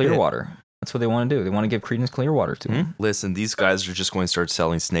Creedence Clearwater. That's what they want to do. They want to give Creedence Clearwater to them. Listen, these guys are just going to start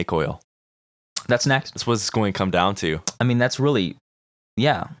selling snake oil. That's next. That's what it's going to come down to. I mean, that's really,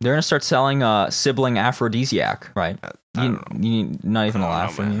 yeah. They're going to start selling sibling aphrodisiac, right? You not even a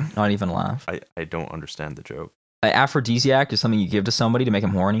laugh from you? Not even a laugh. I don't understand the joke. Aphrodisiac is something you give to somebody to make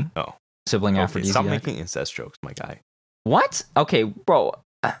them horny. Oh. Sibling aphrodisiac. Stop making incest jokes, my guy. What? Okay, bro.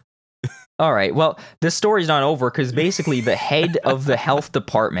 All right. Well, this story's not over because basically the head of the health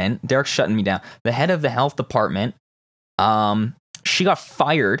department, Derek's shutting me down. The head of the health department, she got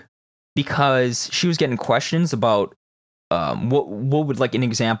fired because she was getting questions about what would, like, an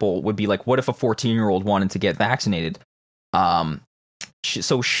example would be like, what if a 14-year-old wanted to get vaccinated?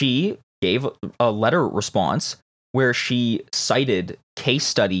 So she gave a letter response where she cited case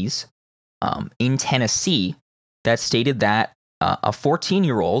studies in Tennessee that stated that a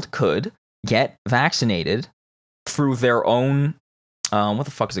 14-year-old could get vaccinated through their own, what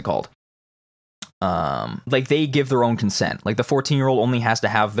the fuck is it called? Like they give their own consent. Like the 14-year-old only has to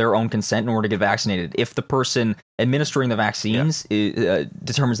have their own consent in order to get vaccinated if the person administering the vaccines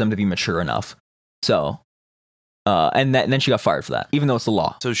determines them to be mature enough. So, and then she got fired for that, even though it's the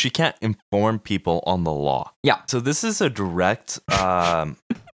law. So she can't inform people on the law. Yeah. So this is a direct,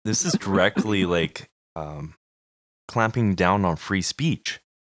 this is directly like clamping down on free speech.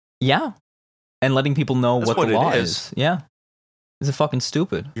 Yeah. And letting people know That's what the law it is. Yeah. It's fucking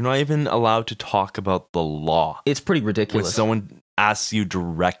stupid. You're not even allowed to talk about the law. It's pretty When ridiculous. someone asks you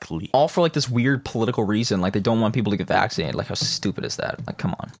directly. All for like this weird political reason. Like they don't want people to get vaccinated. Like how stupid is that? Like,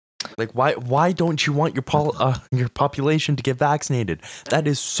 come on. Like, why don't you want your population to get vaccinated? That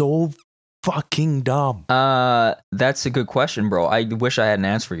is so fucking dumb. That's a good question, bro. I wish I had an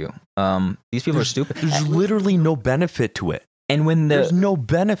answer for you. These people are stupid. There's literally no benefit to it. And when There's no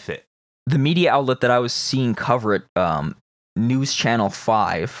benefit. the media outlet that I was seeing cover it, News Channel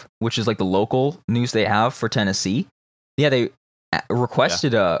 5, which is like the local news they have for Tennessee, yeah, they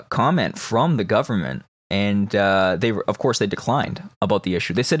requested a comment from the government, and they declined about the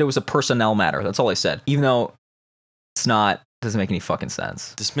issue. They said it was a personnel matter. That's all they said, even though it's not. Doesn't make any fucking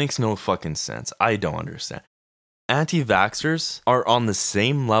sense. This makes no fucking sense. I don't understand. Anti-vaxxers are on the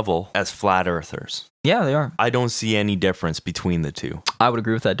same level as flat earthers. Yeah, they are. I don't see any difference between the two. I would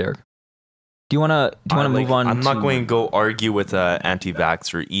agree with that, Derek. Do you want to move on? I'm not going to go argue with an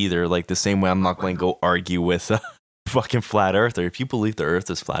anti-vaxxer either. Like the same way I'm not going to go argue with a fucking flat earther. If you believe the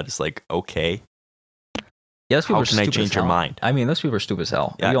earth is flat, it's like, okay. Yeah, those people How are can I stupid change as your hell. mind? I mean, those people are stupid as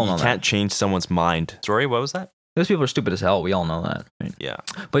hell. Yeah, we all you know can't that. change someone's mind. Sorry, what was that? Those people are stupid as hell. We all know that. Right? Yeah.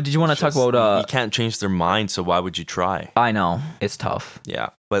 But did you want to talk about? You can't change their mind, so why would you try? I know it's tough. Yeah,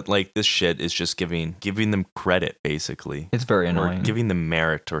 but like this shit is just giving them credit, basically. It's very Or annoying. giving them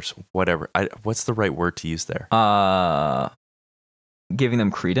merit or whatever. What's the right word to use there? Giving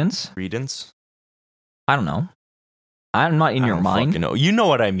them credence. Credence? I don't know. I'm not in I your don't mind. fucking know. You know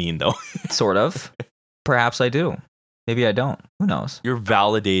what I mean, though. Sort of. Perhaps I do. Maybe I don't. Who knows? You're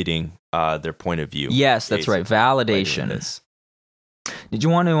validating their point of view. Yes, that's right. Validation. Did you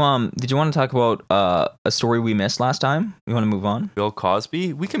want to talk about a story we missed last time? You want to move on? Bill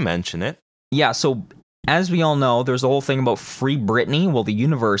Cosby? We can mention it. Yeah, so as we all know, there's the whole thing about Free Britney. Well, the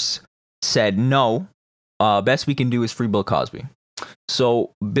universe said no. Best we can do is free Bill Cosby.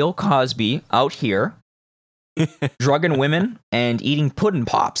 So Bill Cosby out here drugging women and eating pudding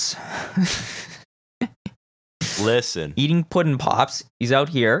pops. Listen. Eating pudding pops. He's out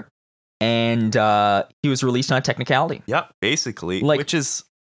here, and he was released on a technicality. Yeah, basically. Like- Which is,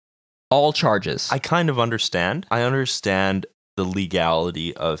 All charges. I kind of understand. I understand the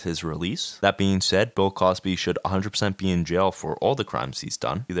legality of his release. That being said, Bill Cosby should 100% be in jail for all the crimes he's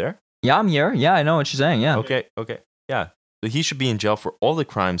done. You there? Yeah, I'm here. Yeah, I know what you're saying. Yeah. Okay. Yeah. So he should be in jail for all the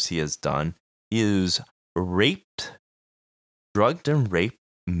crimes he has done. He has raped, drugged and raped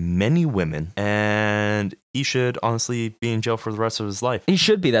many women, and he should honestly be in jail for the rest of his life. He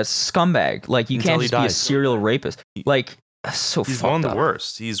should be. That's scumbag. Like, you Until can't he just be a dies. serial rapist. Like, so He's fucked one of up. the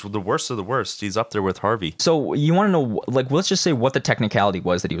worst. He's the worst of the worst. He's up there with Harvey. So you want to know, like, let's just say what the technicality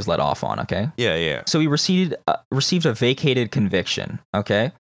was that he was let off on, okay? Yeah. So he received a vacated conviction,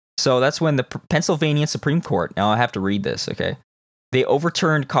 okay? So that's when the Pennsylvania Supreme Court, now I have to read this, okay? They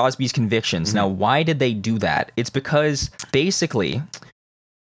overturned Cosby's convictions. Mm-hmm. Now, why did they do that? It's because, basically,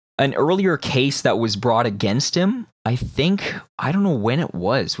 an earlier case that was brought against him, I don't know when it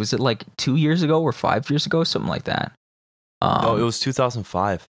was. Was it like 2 years ago or 5 years ago? Something like that. No, it was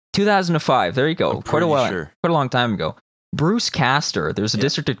 2005. 2005. There you go. I'm Quite a pretty while. sure. Quite a long time ago. Bruce Castor, there's a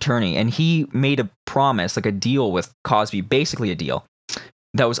district attorney, and he made a promise, like a deal with Cosby, basically a deal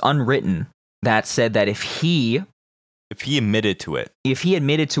that was unwritten, that said that if he admitted to it,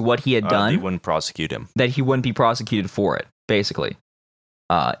 admitted to what he had they done, wouldn't prosecute him. that he wouldn't be prosecuted for it. Basically,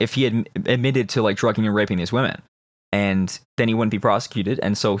 if he had admitted to like drugging and raping these women, and then he wouldn't be prosecuted.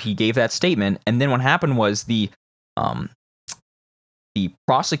 And so he gave that statement. And then what happened was the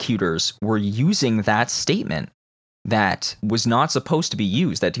prosecutors were using that statement that was not supposed to be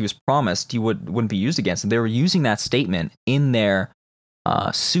used, that he was promised he wouldn't be used against him. They were using that statement in their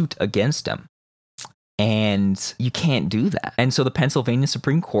suit against him. And you can't do that. And so the Pennsylvania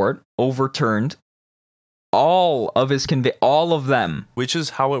Supreme Court overturned all of his all of them. Which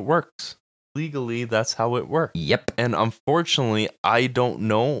is how it works. Legally, that's how it works. Yep. And unfortunately, I don't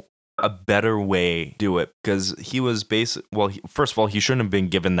know a better way to do it, because he was first of all, he shouldn't have been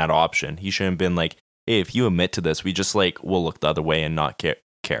given that option. He shouldn't have been like, hey, if you admit to this, we just we'll look the other way and not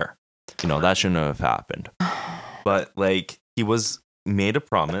care. You know, that shouldn't have happened. But he was made a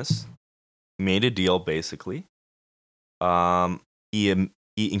promise, made a deal, basically.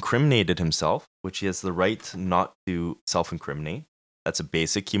 He incriminated himself, which he has the right not to self-incriminate. That's a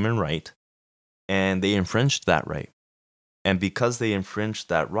basic human right. And they infringed that right. And because they infringed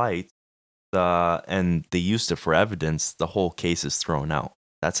that right, and they used it for evidence, the whole case is thrown out.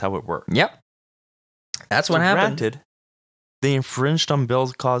 That's how it works. Yep. That's what happened. Granted, they infringed on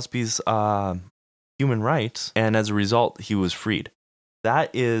Bill Cosby's human rights, and as a result, he was freed.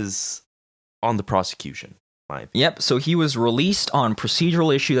 That is on the prosecution. Yep, so he was released on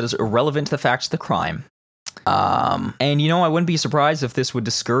procedural issue that is irrelevant to the facts of the crime. And, I wouldn't be surprised if this would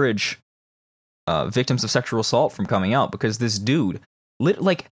discourage victims of sexual assault from coming out, because this dude,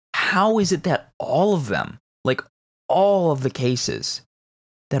 how is it that all of them, all of the cases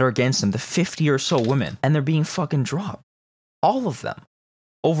that are against him, the 50 or so women, and they're being fucking dropped, all of them,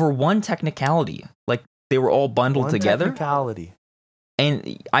 over one technicality, they were all bundled together. Technicality.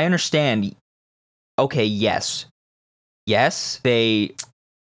 And I understand, okay, yes, they,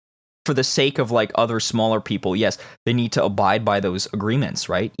 for the sake of other smaller people, yes, they need to abide by those agreements,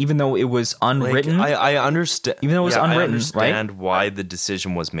 right? Even though it was unwritten. I understand. Even though it was unwritten, I understand right? why the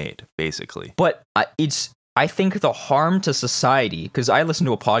decision was made, basically. But I think the harm to society, because I listened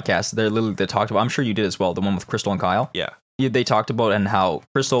to a podcast they talked about, I'm sure you did as well, the one with Crystal and Kyle. Yeah. They talked about and how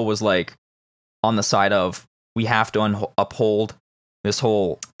Crystal was on the side of, we have to uphold this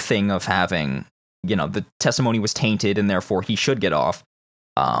whole thing of having, the testimony was tainted and therefore he should get off.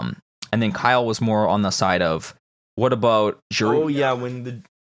 And then Kyle was more on the side of, what about jury? Oh yeah, when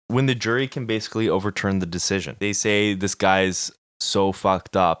the jury can basically overturn the decision. They say this guy's so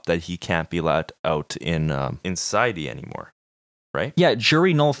fucked up that he can't be let out in society anymore, right? Yeah,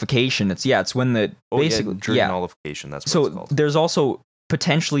 jury nullification. It's when the basically jury nullification. That's what it's called. There's also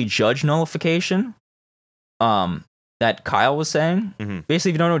potentially judge nullification. That Kyle was saying. Mm-hmm. Basically,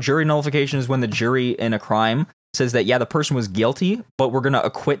 if you don't know, jury nullification is when the jury in a crime says that, the person was guilty, but we're going to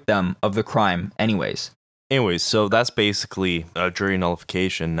acquit them of the crime anyways. So that's basically a jury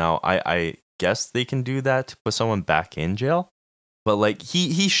nullification. Now, I guess they can do that to put someone back in jail, but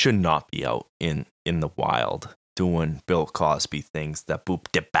he should not be out in the wild doing Bill Cosby things that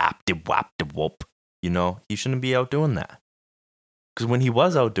boop, de bap, de wap, de whoop. He shouldn't be out doing that. Because when he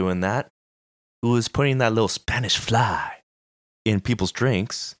was out doing that, he was putting that little Spanish fly in people's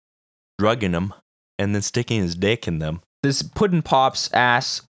drinks, drugging them, and then sticking his dick in them. This Puddin' Pop's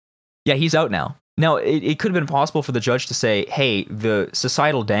ass, he's out now. Now, it could have been possible for the judge to say, hey, the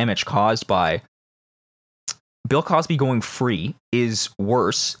societal damage caused by Bill Cosby going free is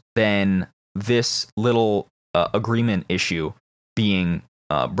worse than this little agreement issue being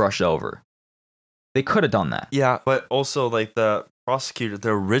brushed over. They could have done that. Yeah, but also, the prosecutor, the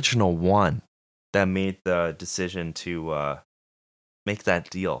original one that made the decision to make that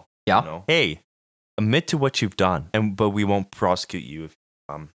deal. Yeah. Hey, admit to what you've done, but we won't prosecute you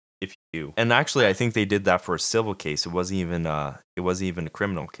if you do. And actually, I think they did that for a civil case. It wasn't even a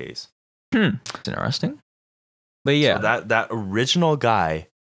criminal case. It's interesting. But yeah, so that original guy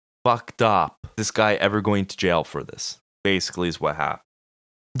fucked up this guy ever going to jail for this. Basically, is what happened.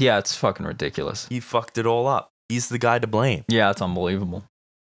 Yeah, it's fucking ridiculous. He fucked it all up. He's the guy to blame. Yeah, it's unbelievable.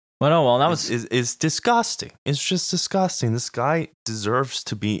 But that was is disgusting. It's just disgusting. This guy deserves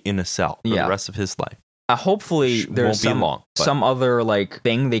to be in a cell for the rest of his life. Hopefully, there's some other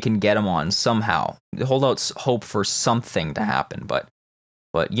thing they can get him on somehow. Hold out hope for something to happen, but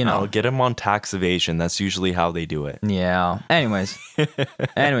I'll get him on tax evasion. That's usually how they do it. Yeah. Anyways,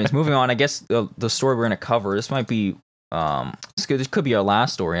 moving on. I guess the story we're gonna cover. This might be this could be our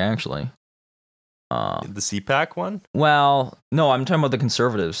last story actually. The CPAC one? Well, no, I'm talking about the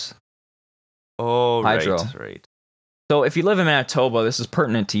conservatives. Oh, Hydro. Right. So if you live in Manitoba, this is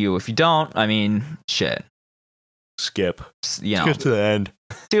pertinent to you. If you don't, I mean, shit. Skip. Skip to the end.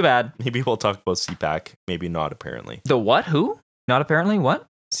 Too bad. Maybe we'll talk about CPAC. Maybe not, apparently. The what? Who? Not apparently? What?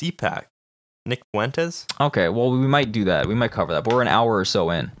 CPAC. Nick Fuentes? Okay, well, we might do that. We might cover that. But we're an hour or so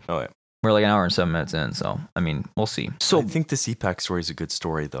in. Oh, yeah. We're an hour and 7 minutes in, so, I mean, we'll see. So I think the CPAC story is a good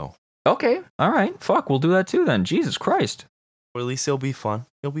story, though. Okay, all right. Fuck, we'll do that too then. Jesus Christ. Or at least it'll be fun.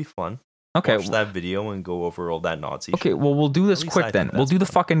 It'll be fun. Okay. Watch that video and go over all that Nazi shit. Okay, well, we'll do this quick then. We'll do the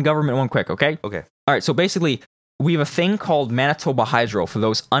fucking government one quick, okay? Okay. All right, so basically, we have a thing called Manitoba Hydro for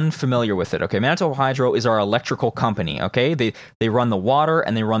those unfamiliar with it, okay? Manitoba Hydro is our electrical company, okay? They run the water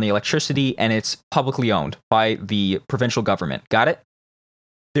and they run the electricity, and it's publicly owned by the provincial government. Got it?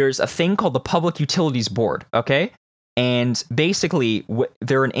 There's a thing called the Public Utilities Board, okay? And basically,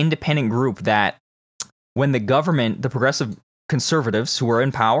 they're an independent group that when the government, the progressive conservatives who are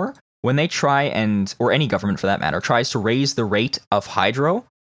in power, when they try or any government for that matter, tries to raise the rate of hydro,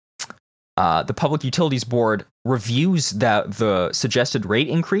 the Public Utilities Board reviews the suggested rate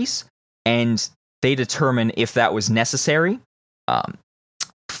increase, and they determine if that was necessary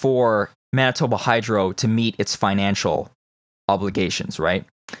for Manitoba Hydro to meet its financial obligations, right?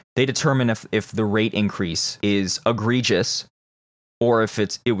 They determine if the rate increase is egregious or if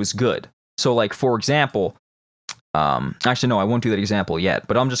it was good. So, for example, Actually, no, I won't do that example yet,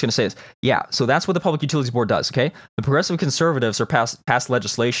 but I'm just going to say this. Yeah, so that's what the Public Utilities Board does, okay? The progressive conservatives are passed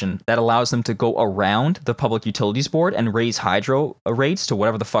legislation that allows them to go around the Public Utilities Board and raise hydro rates to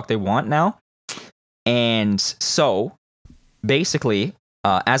whatever the fuck they want now. And so, basically,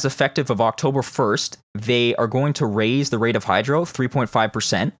 as effective of October 1st, they are going to raise the rate of hydro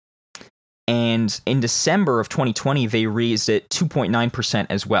 3.5%. And in December of 2020, they raised it 2.9%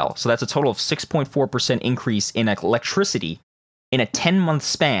 as well. So that's a total of 6.4% increase in electricity in a 10-month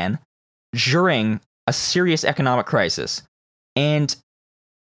span during a serious economic crisis. And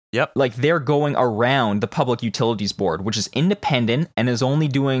like they're going around the Public Utilities Board, which is independent and is only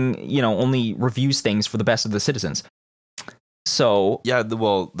doing, only reviews things for the best of the citizens. So yeah,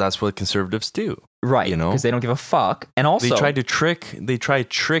 well, that's what conservatives do, right? Because they don't give a fuck, and also they try to trick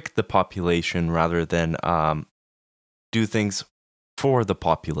the population rather than do things for the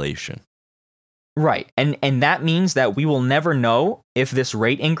population, right? And that means that we will never know if this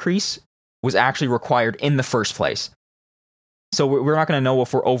rate increase was actually required in the first place. So we're not going to know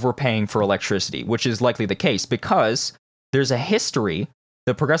if we're overpaying for electricity, which is likely the case because there's a history.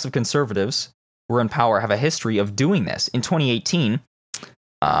 The progressive conservatives were in power have a history of doing this. In 2018,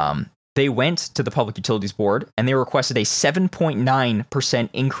 they went to the Public Utilities Board and they requested a 7.9%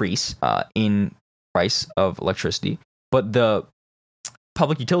 increase in price of electricity. But the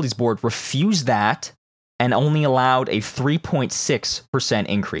Public Utilities Board refused that and only allowed a 3.6%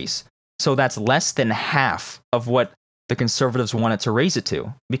 increase. So that's less than half of what the conservatives wanted to raise it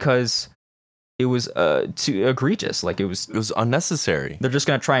to because it was too egregious. Like it was unnecessary. They're just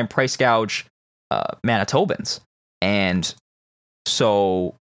going to try and price gouge Manitobans. And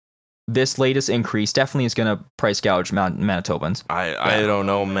so this latest increase definitely is going to price gouge Manitobans. I don't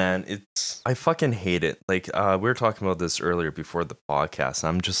know, man. I fucking hate it. Like we were talking about this earlier before the podcast.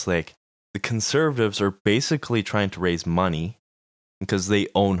 I'm just like, the conservatives are basically trying to raise money because they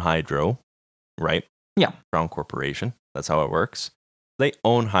own hydro, right? Yeah. Crown Corporation. That's how it works. They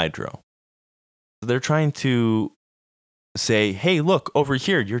own hydro. So they're trying to say, hey, look, over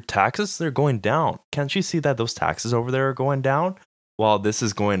here, your taxes, they're going down. Can't you see that those taxes over there are going down while this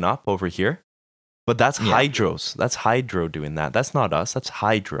is going up over here? But that's hydros. That's hydro doing that. That's not us. That's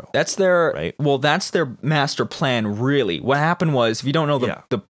hydro. That's their, right? Well, that's their master plan, really. What happened was, if you don't know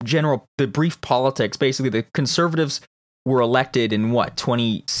the brief politics, basically the conservatives were elected in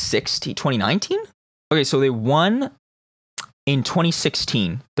 2019? Okay, so they won in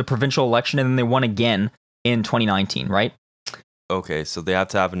 2016, the provincial election, and then they won again in 2019, right? Okay, so they have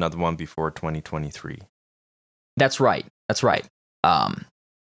to have another one before 2023. That's right.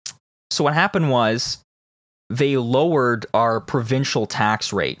 So what happened was they lowered our provincial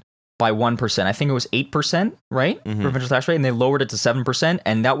tax rate by 1%. I think it was 8%, right? Mm-hmm. Provincial tax rate, and they lowered it to 7%.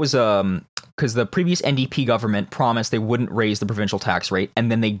 And that was because the previous NDP government promised they wouldn't raise the provincial tax rate,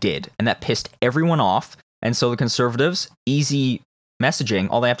 and then they did. And that pissed everyone off. And so the conservatives, easy messaging,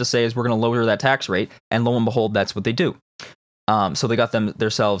 all they have to say is we're going to lower that tax rate, and lo and behold, that's what they do. So they got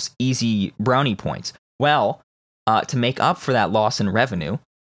themselves easy brownie points. Well, to make up for that loss in revenue,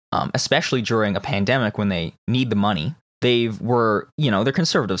 especially during a pandemic when they need the money, they're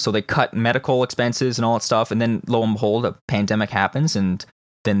conservative, so they cut medical expenses and all that stuff, and then lo and behold, a pandemic happens, and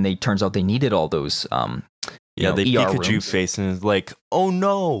then turns out they needed all those they ER Pikachu rooms. face and is like, oh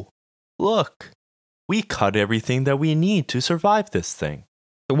no, look, we cut everything that we need to survive this thing.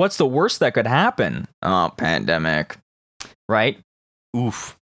 So what's the worst that could happen? Oh, pandemic. Right?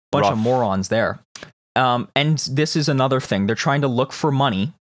 Oof. Bunch rough. of morons there. And this is another thing. They're trying to look for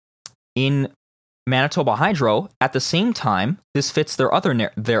money in Manitoba Hydro. At the same time, this fits their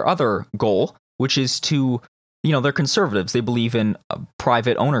other goal, which is to, they're conservatives. They believe in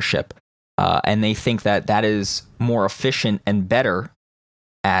private ownership. And they think that is more efficient and better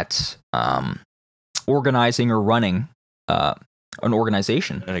at organizing or running an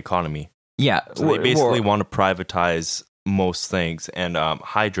organization. An economy. Yeah. So they basically want to privatize most things, and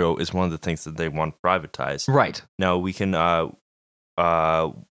hydro is one of the things that they want to privatize. Right. Now we can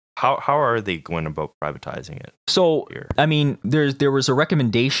how are they going about privatizing it? So here? I mean, there was a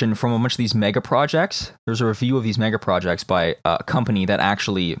recommendation from a bunch of these mega projects. There's a review of these mega projects by a company that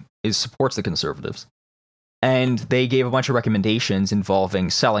actually supports the conservatives, and they gave a bunch of recommendations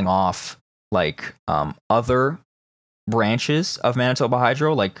involving selling off like other branches of Manitoba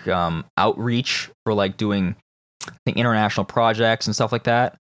Hydro, like outreach for like doing, I think, international projects and stuff like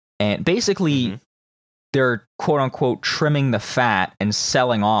that. And basically, they're quote unquote trimming the fat and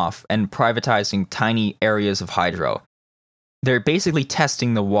selling off and privatizing tiny areas of hydro. They're basically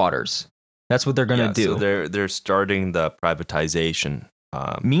testing the waters. That's what they're going to do. So they're starting the privatization.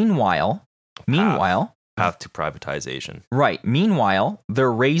 Meanwhile, path to privatization. Right. Meanwhile,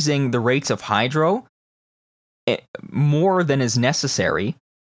 they're raising the rates of hydro more than is necessary,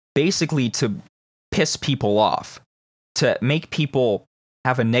 basically to piss people off, to make people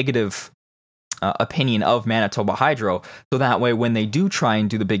have a negative opinion of Manitoba Hydro, so that way when they do try and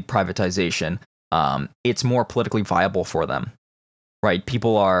do the big privatization, it's more politically viable for them. Right?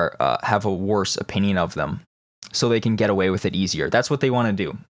 People have a worse opinion of them, so they can get away with it easier. That's what they want to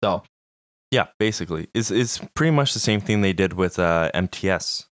do. So, yeah, basically, it's pretty much the same thing they did with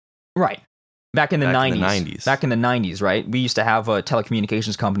MTS. Right. Back in the 90s. Back in the 90s, right? We used to have a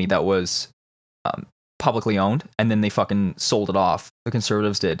telecommunications company that was publicly owned, and then they fucking sold it off. The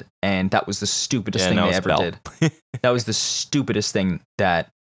Conservatives did, and that was the stupidest thing they ever did. That was the stupidest thing that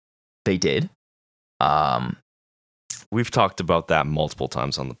they did. We've talked about that multiple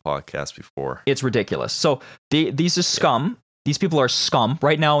times on the podcast before. It's ridiculous. So these are scum. These people are scum.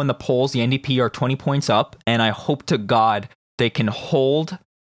 Right now in the polls, the NDP are 20 points up, and I hope to God they can hold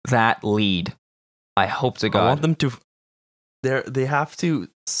that lead. I hope to God. I want them to. They have to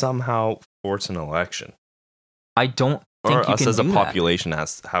somehow force an election. I don't think or you us can as a do population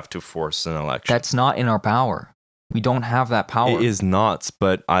have to force an election. That's not in our power. We don't have that power. It is not,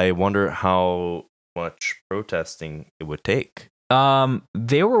 but I wonder how much protesting it would take.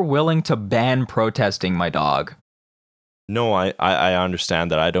 They were willing to ban protesting, my dog. No, I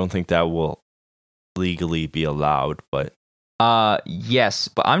understand that. I don't think that will legally be allowed, but yes,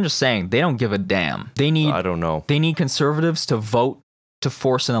 but I'm just saying they don't give a damn. I don't know. They need conservatives to vote to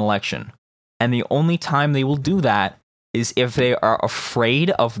force an election. And the only time they will do that is if they are afraid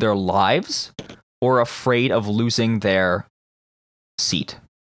of their lives or afraid of losing their seat.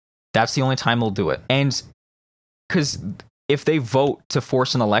 That's the only time they'll do it. And because if they vote to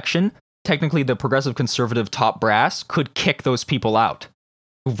force an election, technically the progressive conservative top brass could kick those people out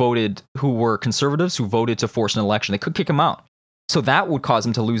who were conservatives, who voted to force an election. They could kick them out. So that would cause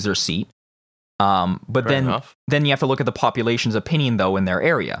them to lose their seat. But then you have to look at the population's opinion, though, in their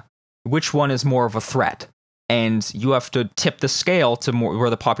area. Which one is more of a threat? And you have to tip the scale to more where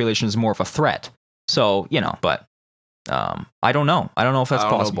the population is more of a threat. So, but I don't know. I don't know if that's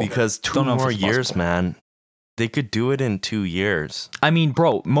possible. Because 2 more years, man. They could do it in 2 years. I mean,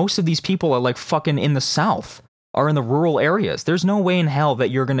 bro, most of these people are like fucking in the South, are in the rural areas. There's no way in hell that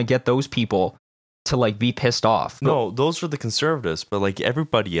you're going to get those people to like be pissed off. No, those are the conservatives, but like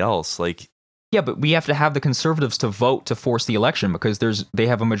everybody else, like... Yeah, but we have to have the conservatives to vote to force the election because they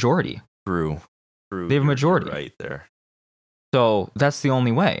have a majority. True. They have a majority. Right there. So that's the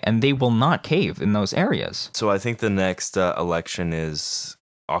only way. And they will not cave in those areas. So I think the next election is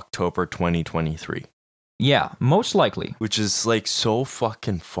October 2023. Yeah, most likely. Which is like so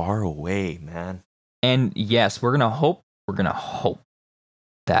fucking far away, man. And yes, we're going to hope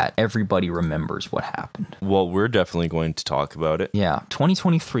that everybody remembers what happened. Well, we're definitely going to talk about it. Yeah,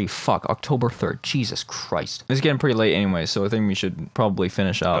 2023, fuck, October 3rd. Jesus Christ. It's getting pretty late anyway, so I think we should probably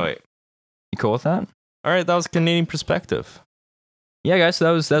finish up. Oh, wait. You cool with that? All right, that was Canadian Perspective. Yeah, guys,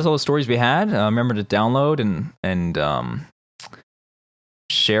 so that's all the stories we had. Remember to download and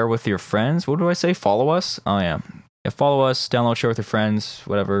share with your friends. What do I say? Follow us? Oh, yeah. Follow us, download, share with your friends,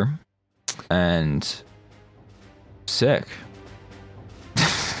 whatever. And sick.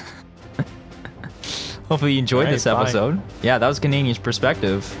 Hopefully you enjoyed this episode. Bye. Yeah, that was Canadian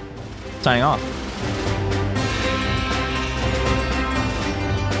Perspective. Signing off.